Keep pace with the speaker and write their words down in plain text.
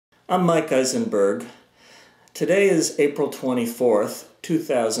I'm Mike Isenberg. Today is April 24th,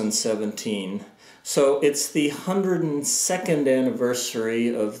 2017. So it's the 102nd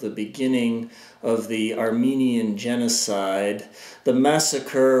anniversary of the beginning of the Armenian Genocide, the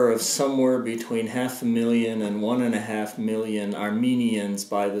massacre of somewhere between 500,000 and 1.5 million Armenians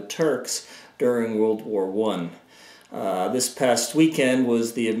by the Turks during World War I. This past weekend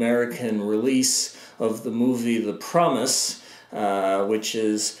was the American release of the movie The Promise, which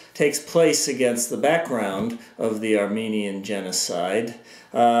takes place against the background of the Armenian Genocide.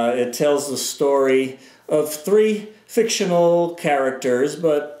 It tells the story of three fictional characters,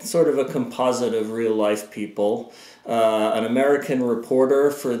 but sort of a composite of real-life people. An American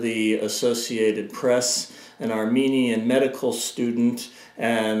reporter for the Associated Press, an Armenian medical student,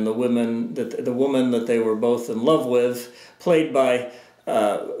 and the woman that they were both in love with, played by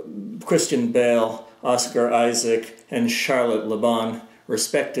Christian Bale, Oscar Isaac, and Charlotte Laban,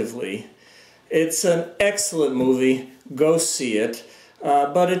 respectively. It's an excellent movie. Go see it.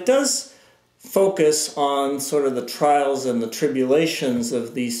 But it does focus on sort of the trials and the tribulations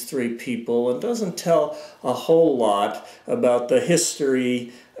of these three people and doesn't tell a whole lot about the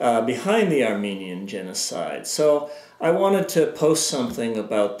history behind the Armenian Genocide. So I wanted to post something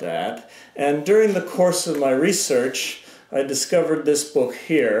about that. And during the course of my research, I discovered this book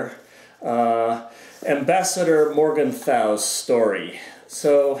here, Ambassador Morgenthau's Story.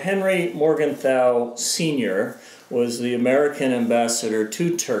 So Henry Morgenthau Sr. was the American ambassador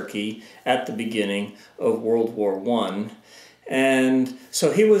to Turkey at the beginning of World War I. And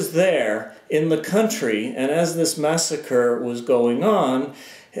so he was there in the country, and as this massacre was going on,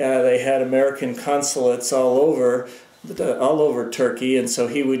 they had American consulates all over Turkey, and so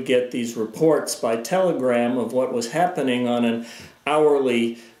he would get these reports by telegram of what was happening on an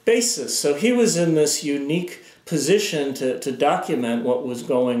hourly basis. So he was in this unique position to document what was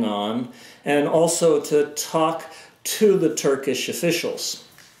going on and also to talk to the Turkish officials.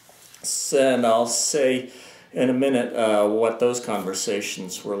 And I'll say in a minute what those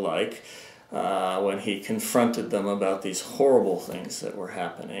conversations were like when he confronted them about these horrible things that were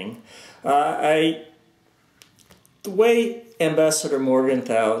happening. The way Ambassador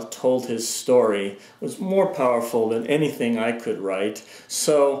Morgenthau told his story was more powerful than anything I could write,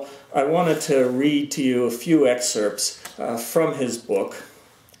 so I wanted to read to you a few excerpts from his book.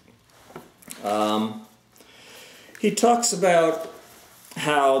 He talks about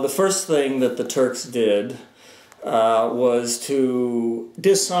how the first thing that the Turks did was to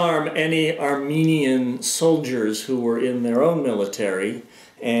disarm any Armenian soldiers who were in their own military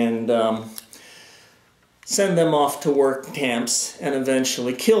and send them off to work camps and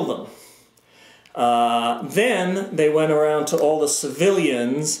eventually kill them. Then they went around to all the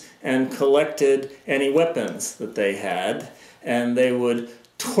civilians and collected any weapons that they had, and they would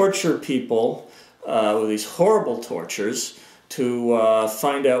torture people with these horrible tortures to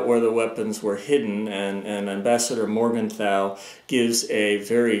find out where the weapons were hidden, and Ambassador Morgenthau gives a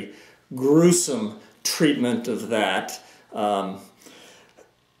very gruesome treatment of that. I'm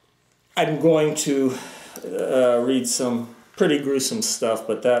going to read some pretty gruesome stuff,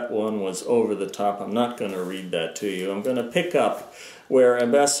 but that one was over the top. I'm not going to read that to you. I'm going to pick up where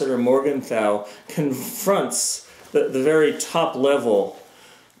Ambassador Morgenthau confronts the very top-level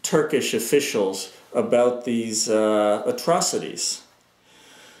Turkish officials about these atrocities.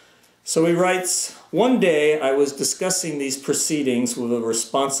 So he writes, "One day I was discussing these proceedings with a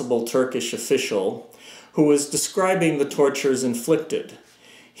responsible Turkish official who was describing the tortures inflicted.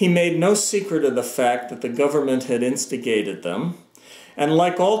 He made no secret of the fact that the government had instigated them, and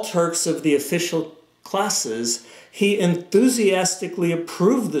like all Turks of the official classes, he enthusiastically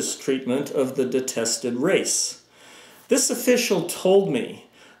approved this treatment of the detested race. This official told me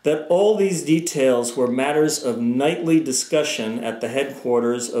that all these details were matters of nightly discussion at the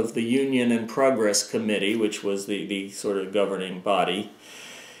headquarters of the Union and Progress Committee, which was the sort of governing body.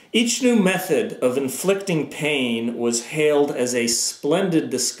 Each new method of inflicting pain was hailed as a splendid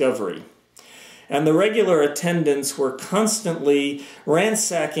discovery, and the regular attendants were constantly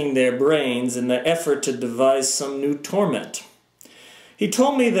ransacking their brains in the effort to devise some new torment. He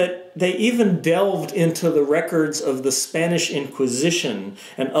told me that they even delved into the records of the Spanish Inquisition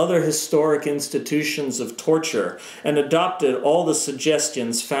and other historic institutions of torture and adopted all the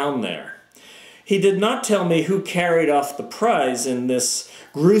suggestions found there. He did not tell me who carried off the prize in this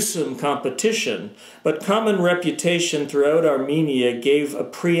gruesome competition, but common reputation throughout Armenia gave a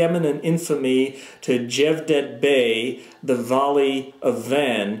preeminent infamy to Jevdet Bey, the Vali of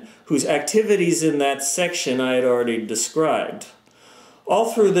Van, whose activities in that section I had already described.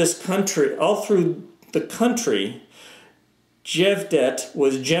 All through the country, Jevdet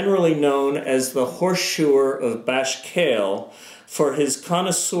was generally known as the horseshoer of Bashkale, for this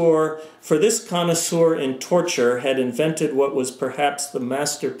connoisseur in torture had invented what was perhaps the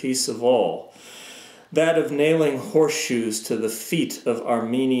masterpiece of all, that of nailing horseshoes to the feet of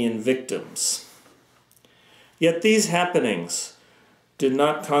Armenian victims. Yet these happenings did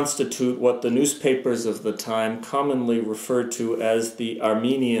not constitute what the newspapers of the time commonly referred to as the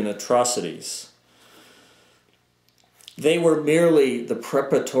Armenian atrocities. They were merely the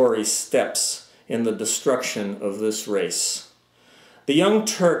preparatory steps in the destruction of this race. The young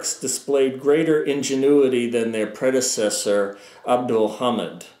Turks displayed greater ingenuity than their predecessor, Abdul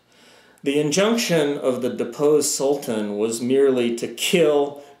Hamid. The injunction of the deposed sultan was merely to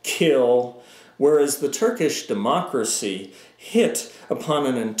kill, kill, whereas the Turkish democracy hit upon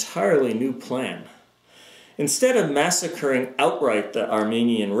an entirely new plan. Instead of massacring outright the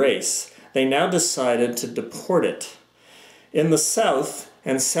Armenian race, they now decided to deport it. In the south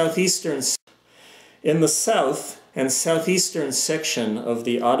and southeastern section of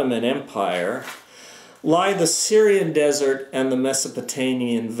the Ottoman Empire lie the Syrian desert and the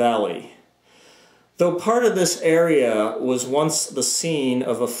Mesopotamian valley. Though part of this area was once the scene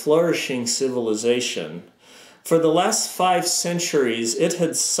of a flourishing civilization, for the last 5 centuries it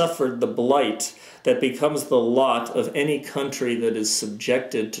had suffered the blight that becomes the lot of any country that is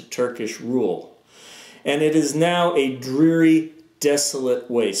subjected to Turkish rule. And it is now a dreary, desolate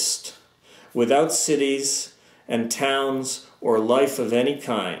waste, without cities and towns or life of any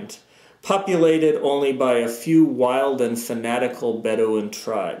kind, populated only by a few wild and fanatical Bedouin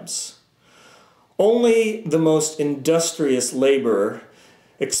tribes. Only the most industrious labor,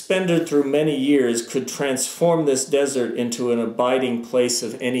 expended through many years, could transform this desert into an abiding place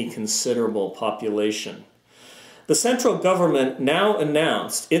of any considerable population. The central government now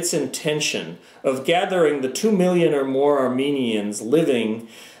announced its intention of gathering the 2 million or more Armenians living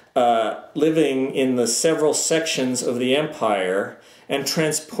in the several sections of the empire and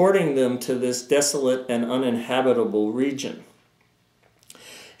transporting them to this desolate and uninhabitable region.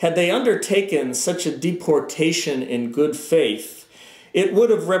 Had they undertaken such a deportation in good faith, it would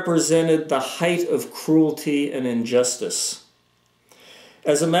have represented the height of cruelty and injustice.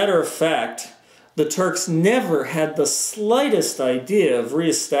 As a matter of fact, the Turks never had the slightest idea of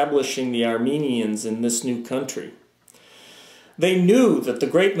reestablishing the Armenians in this new country. They knew that the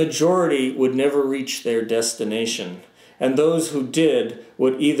great majority would never reach their destination, and those who did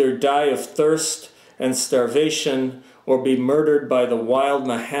would either die of thirst and starvation or be murdered by the wild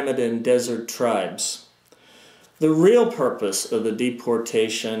Mohammedan desert tribes. The real purpose of the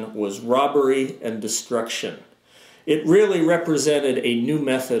deportation was robbery and destruction. It really represented a new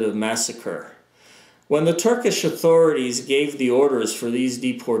method of massacre. When the Turkish authorities gave the orders for these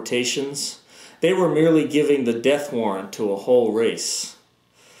deportations, they were merely giving the death warrant to a whole race.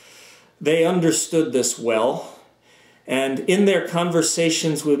 They understood this well, and in their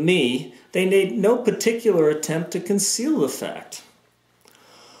conversations with me, they made no particular attempt to conceal the fact.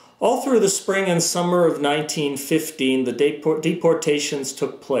 All through the spring and summer of 1915, the deportations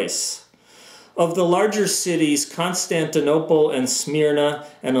took place. Of the larger cities, Constantinople and Smyrna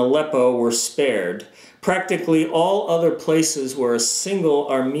and Aleppo were spared. Practically all other places where a single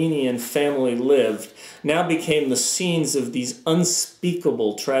Armenian family lived now became the scenes of these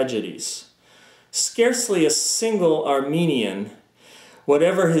unspeakable tragedies. Scarcely a single Armenian,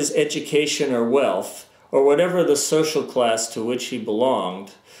 whatever his education or wealth, or whatever the social class to which he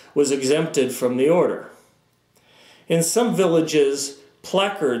belonged, was exempted from the order. In some villages,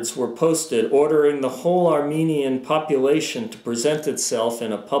 placards were posted ordering the whole Armenian population to present itself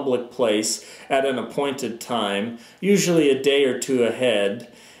in a public place at an appointed time, usually a day or two ahead,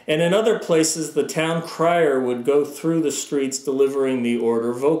 and in other places the town crier would go through the streets delivering the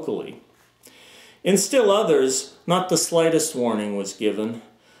order vocally. In still others, not the slightest warning was given.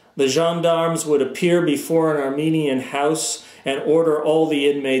 The gendarmes would appear before an Armenian house and order all the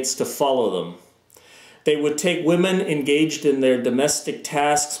inmates to follow them. They would take women engaged in their domestic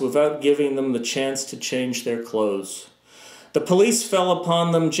tasks without giving them the chance to change their clothes. The police fell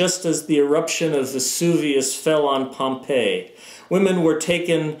upon them just as the eruption of Vesuvius fell on Pompeii. Women were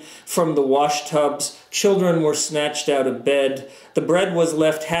taken from the washtubs, children were snatched out of bed, the bread was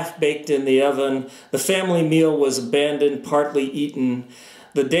left half-baked in the oven, the family meal was abandoned, partly eaten.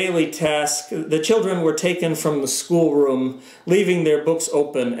 The children were taken from the schoolroom, leaving their books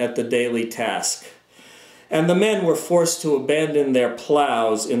open at the daily task. And the men were forced to abandon their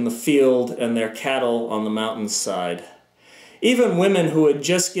plows in the field and their cattle on the mountainside. Even women who had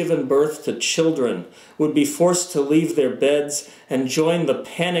just given birth to children would be forced to leave their beds and join the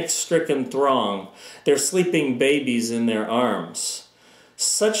panic-stricken throng, their sleeping babies in their arms.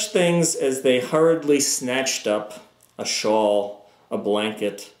 Such things as they hurriedly snatched up, a shawl, a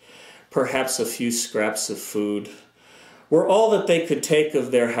blanket, perhaps a few scraps of food, were all that they could take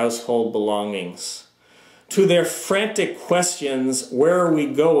of their household belongings. To their frantic questions, "Where are we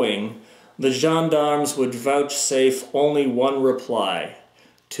going?" the gendarmes would vouchsafe only one reply: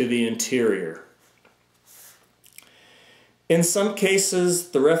 to the interior. In some cases,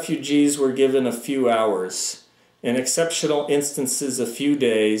 the refugees were given a few hours, in exceptional instances a few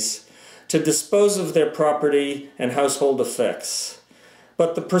days, to dispose of their property and household effects.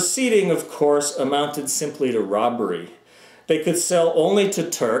 But the proceeding, of course, amounted simply to robbery. They could sell only to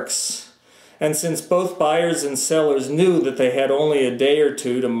Turks, and since both buyers and sellers knew that they had only a day or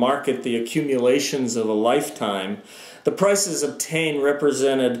two to market the accumulations of a lifetime, the prices obtained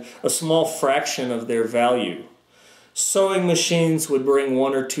represented a small fraction of their value. Sewing machines would bring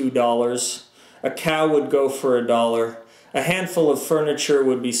 $1 or $2, a cow would go for $1, a handful of furniture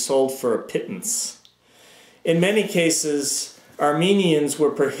would be sold for a pittance. In many cases, Armenians were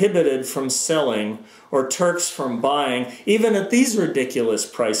prohibited from selling or Turks from buying, even at these ridiculous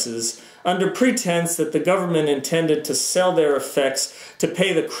prices, under pretense that the government intended to sell their effects to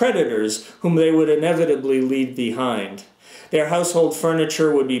pay the creditors whom they would inevitably leave behind. Their household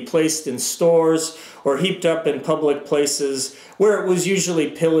furniture would be placed in stores or heaped up in public places where it was usually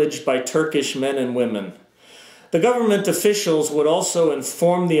pillaged by Turkish men and women. The government officials would also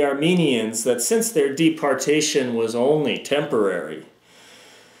inform the Armenians that since their deportation was only temporary,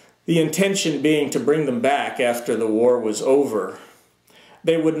 the intention being to bring them back after the war was over,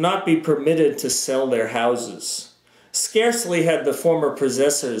 they would not be permitted to sell their houses. Scarcely had the former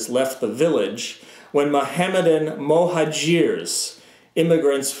possessors left the village when Mohammedan mohajirs,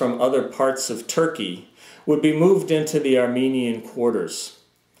 immigrants from other parts of Turkey, would be moved into the Armenian quarters.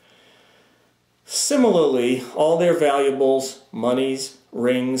 Similarly, all their valuables, monies,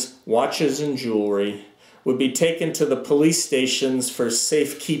 rings, watches, and jewelry would be taken to the police stations for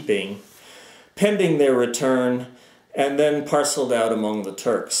safekeeping, pending their return, and then parceled out among the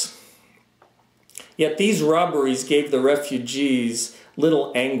Turks. Yet these robberies gave the refugees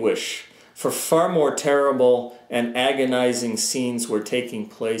little anguish, for far more terrible and agonizing scenes were taking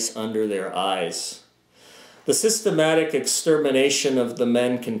place under their eyes. The systematic extermination of the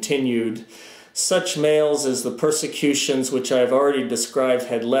men continued. Such males as the persecutions which I have already described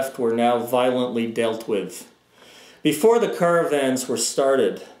had left were now violently dealt with. Before the caravans were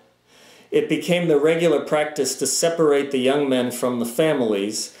started, it became the regular practice to separate the young men from the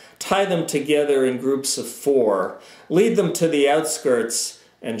families, tie them together in groups of 4, lead them to the outskirts,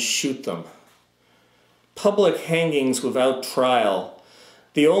 and shoot them. Public hangings without trial,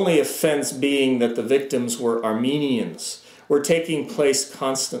 the only offense being that the victims were Armenians, were taking place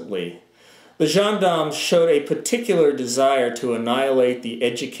constantly. The gendarmes showed a particular desire to annihilate the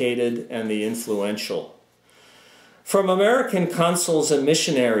educated and the influential. From American consuls and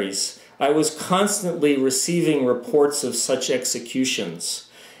missionaries, I was constantly receiving reports of such executions,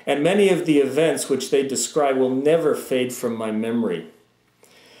 and many of the events which they describe will never fade from my memory.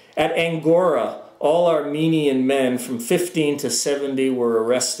 At Angora, all Armenian men from 15 to 70 were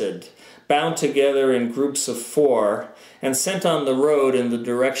arrested, bound together in groups of 4, and sent on the road in the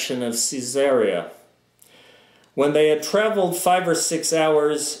direction of Caesarea. When they had traveled 5 or 6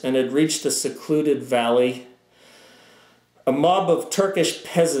 hours and had reached a secluded valley, a mob of Turkish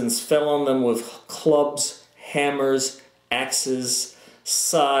peasants fell on them with clubs, hammers, axes,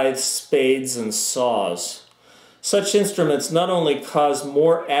 scythes, spades, and saws. Such instruments not only caused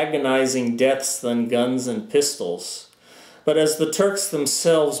more agonizing deaths than guns and pistols, but as the Turks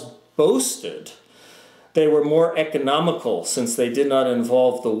themselves boasted, they were more economical since they did not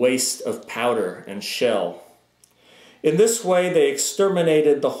involve the waste of powder and shell. In this way, they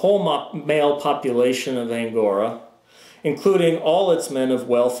exterminated the whole male population of Angora, including all its men of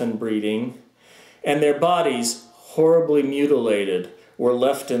wealth and breeding, and their bodies, horribly mutilated, were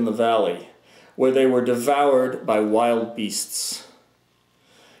left in the valley, where they were devoured by wild beasts.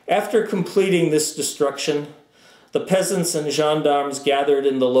 After completing this destruction, the peasants and gendarmes gathered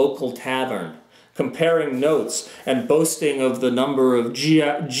in the local tavern, comparing notes and boasting of the number of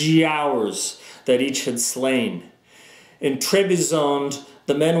giaours that each had slain. In Trebizond,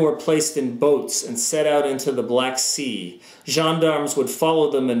 the men were placed in boats and set out into the Black Sea. Gendarmes would follow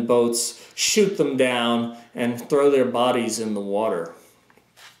them in boats, shoot them down, and throw their bodies in the water.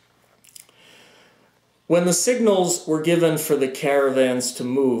 When the signals were given for the caravans to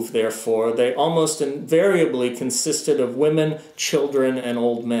move, therefore, they almost invariably consisted of women, children, and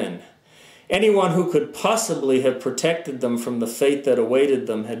old men. Anyone who could possibly have protected them from the fate that awaited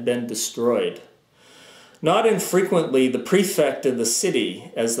them had been destroyed. Not infrequently, the prefect of the city,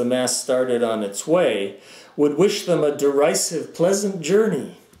 as the mass started on its way, would wish them a derisive, pleasant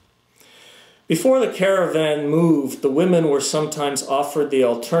journey. Before the caravan moved, the women were sometimes offered the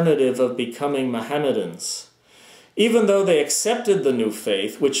alternative of becoming Mohammedans. Even though they accepted the new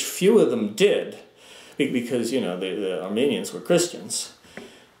faith, which few of them did, because, the Armenians were Christians,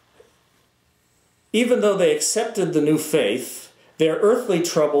 even though they accepted the new faith, their earthly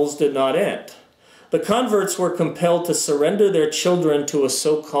troubles did not end. The converts were compelled to surrender their children to a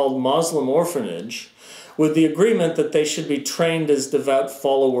so-called Muslim orphanage with the agreement that they should be trained as devout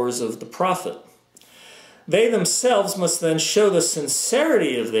followers of the Prophet. They themselves must then show the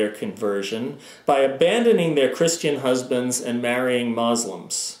sincerity of their conversion by abandoning their Christian husbands and marrying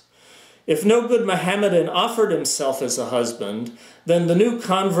Muslims. If no good Mohammedan offered himself as a husband, then the new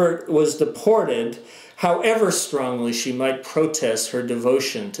convert was deported, however strongly she might protest her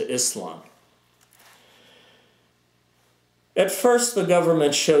devotion to Islam. At first, the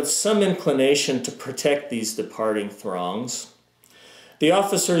government showed some inclination to protect these departing throngs. The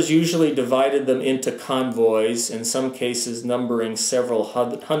officers usually divided them into convoys, in some cases numbering several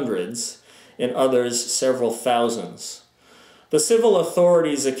hundreds, in others several thousands. The civil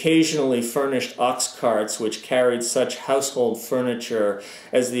authorities occasionally furnished ox carts which carried such household furniture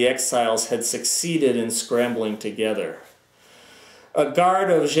as the exiles had succeeded in scrambling together. A guard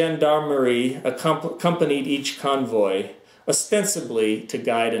of gendarmerie accompanied each convoy, ostensibly to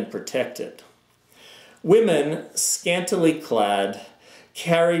guide and protect it. Women, scantily clad,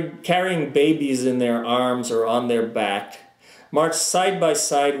 carrying babies in their arms or on their back, marched side by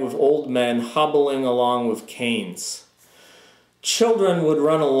side with old men hobbling along with canes. Children would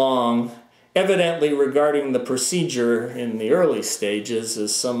run along, evidently regarding the procedure in the early stages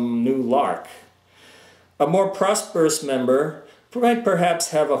as some new lark. A more prosperous member might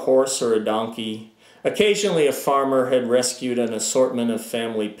perhaps have a horse or a donkey. Occasionally a farmer had rescued an assortment of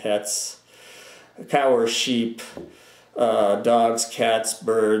family pets, a cow or sheep, dogs, cats,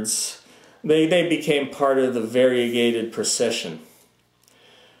 birds. They became part of the variegated procession.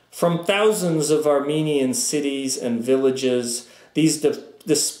 From thousands of Armenian cities and villages, these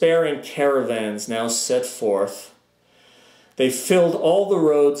despairing caravans now set forth. They filled all the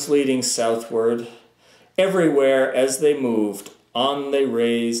roads leading southward. Everywhere as they moved, on they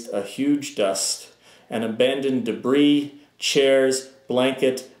raised a huge dust, and abandoned debris, chairs,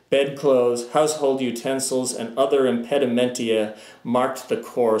 blanket, bedclothes, household utensils, and other impedimenta marked the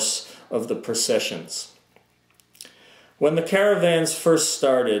course of the processions. When the caravans first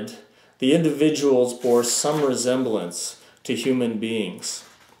started, the individuals bore some resemblance to human beings.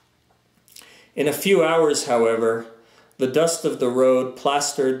 In a few hours, however, the dust of the road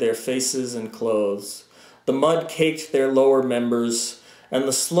plastered their faces and clothes, the mud caked their lower members, and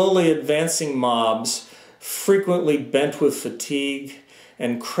the slowly advancing mobs, frequently bent with fatigue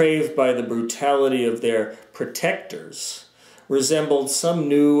and craved by the brutality of their protectors, resembled some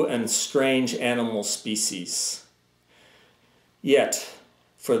new and strange animal species. Yet,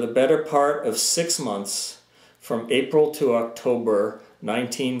 for the better part of 6 months, from April to October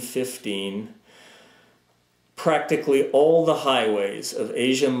 1915, practically all the highways of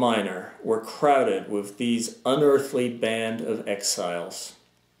Asia Minor were crowded with these unearthly band of exiles.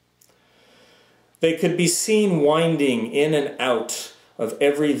 They could be seen winding in and out of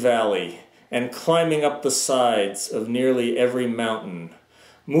every valley and climbing up the sides of nearly every mountain,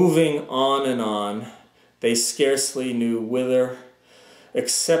 moving on and on, they scarcely knew whither,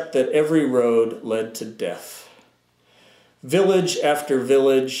 except that every road led to death. Village after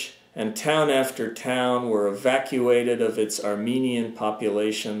village and town after town were evacuated of its Armenian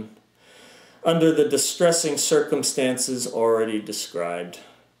population under the distressing circumstances already described.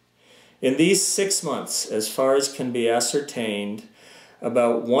 In these 6 months, as far as can be ascertained,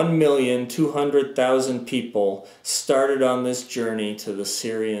 about 1,200,000 people started on this journey to the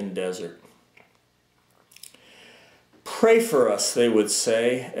Syrian desert. Pray for us, they would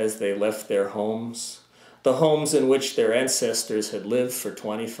say, as they left their homes, the homes in which their ancestors had lived for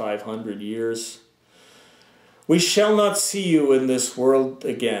 2,500 years. We shall not see you in this world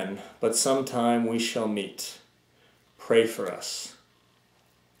again, but sometime we shall meet. Pray for us.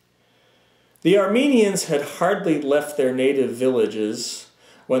 The Armenians had hardly left their native villages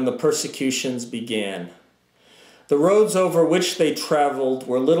when the persecutions began. The roads over which they traveled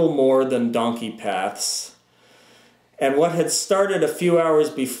were little more than donkey paths, and what had started a few hours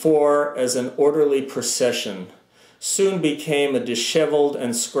before as an orderly procession soon became a disheveled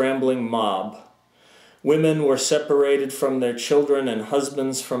and scrambling mob. Women were separated from their children and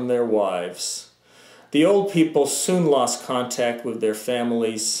husbands from their wives. The old people soon lost contact with their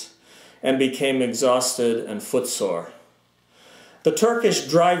families and became exhausted and footsore. The Turkish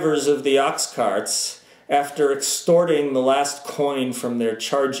drivers of the ox carts, after extorting the last coin from their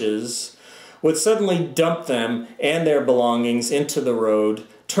charges, would suddenly dump them and their belongings into the road,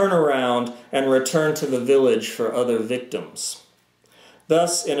 turn around, and return to the village for other victims.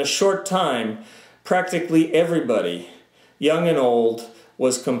 Thus, in a short time, practically everybody, young and old,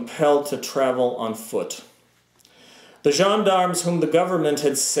 was compelled to travel on foot. The gendarmes whom the government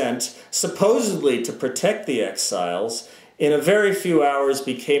had sent, supposedly to protect the exiles, in a very few hours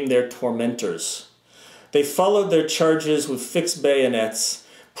became their tormentors. They followed their charges with fixed bayonets,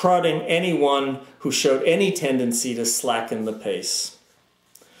 prodding anyone who showed any tendency to slacken the pace.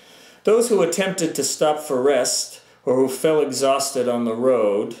 Those who attempted to stop for rest, or who fell exhausted on the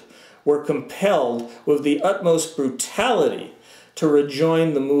road, were compelled with the utmost brutality to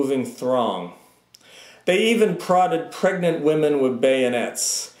rejoin the moving throng. They even prodded pregnant women with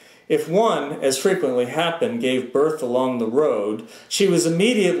bayonets. If one, as frequently happened, gave birth along the road, she was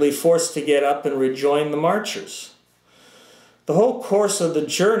immediately forced to get up and rejoin the marchers. The whole course of the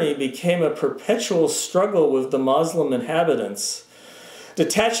journey became a perpetual struggle with the Muslim inhabitants.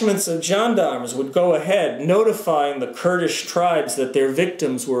 Detachments of gendarmes would go ahead, notifying the Kurdish tribes that their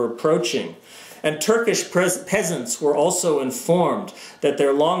victims were approaching, and Turkish peasants were also informed that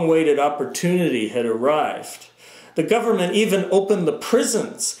their long-awaited opportunity had arrived. The government even opened the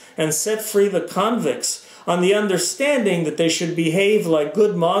prisons and set free the convicts on the understanding that they should behave like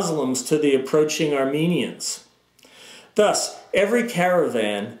good Muslims to the approaching Armenians. Thus, every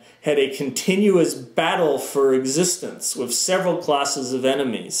caravan had a continuous battle for existence with several classes of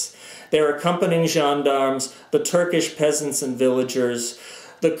enemies: their accompanying gendarmes, the Turkish peasants and villagers,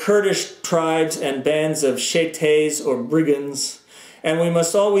 the Kurdish tribes and bands of shetes or brigands. And we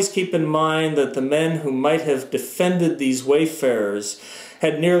must always keep in mind that the men who might have defended these wayfarers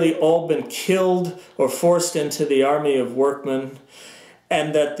had nearly all been killed or forced into the army of workmen,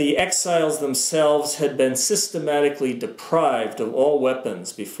 and that the exiles themselves had been systematically deprived of all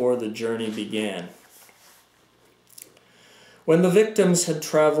weapons before the journey began. When the victims had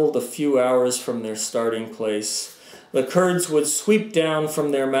traveled a few hours from their starting place, the Kurds would sweep down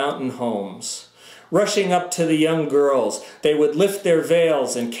from their mountain homes. Rushing up to the young girls, they would lift their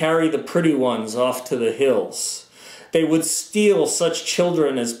veils and carry the pretty ones off to the hills. They would steal such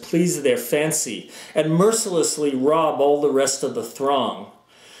children as pleased their fancy and mercilessly rob all the rest of the throng.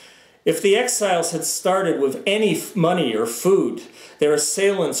 If the exiles had started with any money or food, their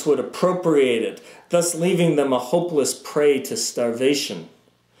assailants would appropriate it, thus leaving them a hopeless prey to starvation.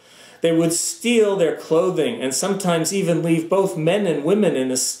 They would steal their clothing and sometimes even leave both men and women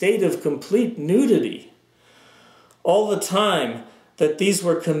in a state of complete nudity. All the time that they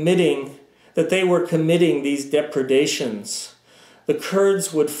were committing these depredations, the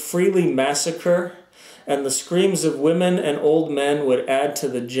Kurds would freely massacre, and the screams of women and old men would add to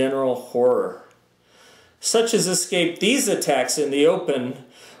the general horror. Such as escaped these attacks in the open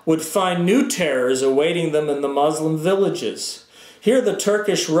would find new terrors awaiting them in the Muslim villages. Here the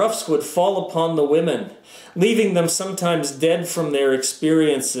Turkish roughs would fall upon the women, leaving them sometimes dead from their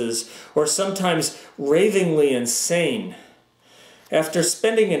experiences, or sometimes ravingly insane. After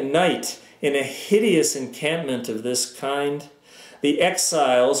spending a night in a hideous encampment of this kind, the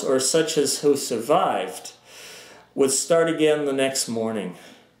exiles, or such as who survived, would start again the next morning.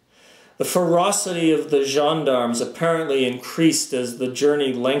 The ferocity of the gendarmes apparently increased as the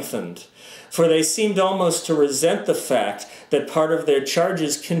journey lengthened, for they seemed almost to resent the fact that part of their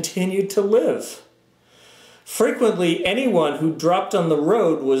charges continued to live. Frequently, anyone who dropped on the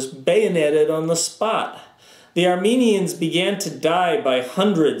road was bayoneted on the spot. The Armenians began to die by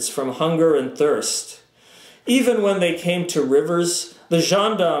hundreds from hunger and thirst. Even when they came to rivers, the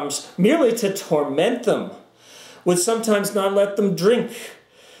gendarmes, merely to torment them, would sometimes not let them drink.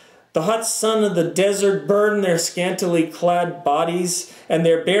 The hot sun of the desert burned their scantily clad bodies, and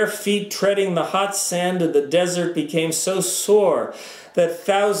their bare feet treading the hot sand of the desert became so sore that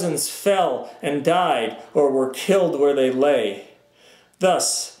thousands fell and died or were killed where they lay.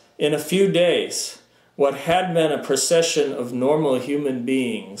 Thus, in a few days, what had been a procession of normal human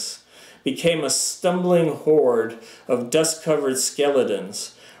beings became a stumbling horde of dust-covered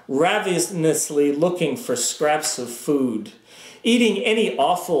skeletons, ravenously looking for scraps of food, eating any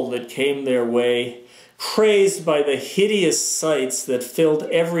offal that came their way, crazed by the hideous sights that filled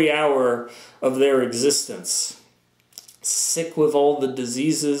every hour of their existence. sick with all the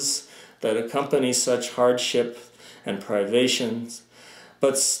diseases that accompany such hardship and privations,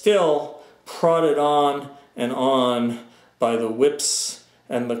 but still prodded on and on by the whips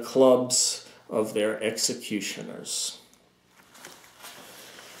and the clubs of their executioners.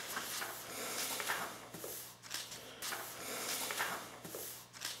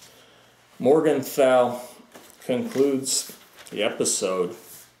 Morgenthau concludes the episode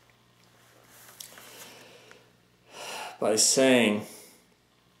by saying,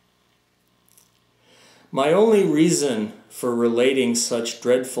 "My only reason for relating such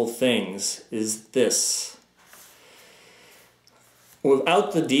dreadful things is this.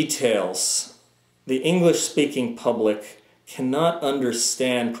 Without the details, the English-speaking public cannot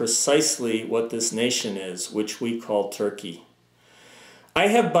understand precisely what this nation is, which we call Turkey. I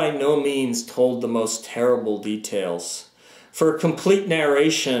have by no means told the most terrible details, for a complete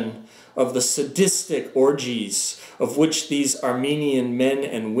narration of the sadistic orgies of which these Armenian men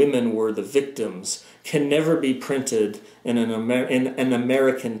and women were the victims can never be printed in an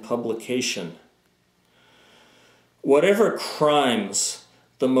American publication. Whatever crimes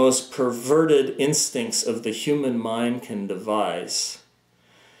the most perverted instincts of the human mind can devise,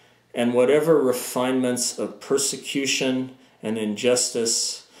 and whatever refinements of persecution and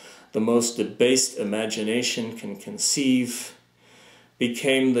injustice the most debased imagination can conceive,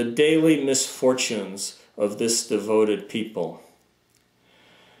 became the daily misfortunes of this devoted people.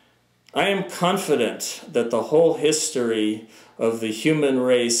 I am confident that the whole history of the human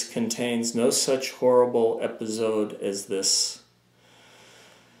race contains no such horrible episode as this.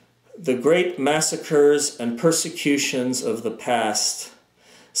 The great massacres and persecutions of the past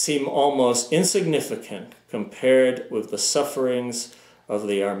seem almost insignificant compared with the sufferings of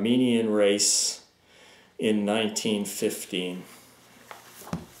the Armenian race in 1915.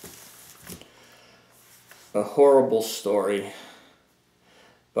 A horrible story,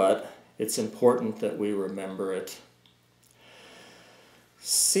 but it's important that we remember it.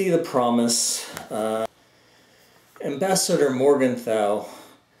 See the promise. Ambassador Morgenthau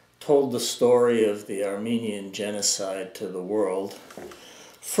told the story of the Armenian Genocide to the world.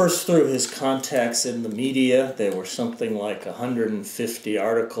 First through his contacts in the media. There were something like 150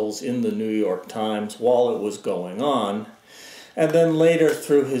 articles in the New York Times while it was going on. And then later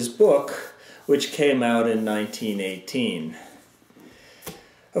through his book, which came out in 1918.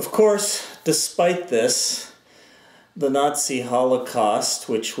 Of course, despite this, the Nazi Holocaust,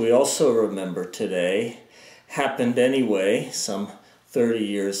 which we also remember today, happened anyway, some 30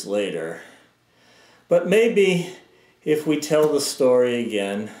 years later. But maybe if we tell the story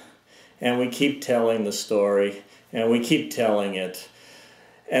again, and we keep telling the story, and we keep telling it,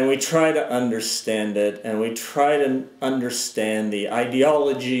 and we try to understand it, and we try to understand the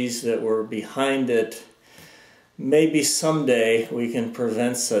ideologies that were behind it, maybe someday we can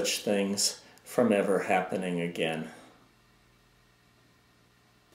prevent such things from ever happening again.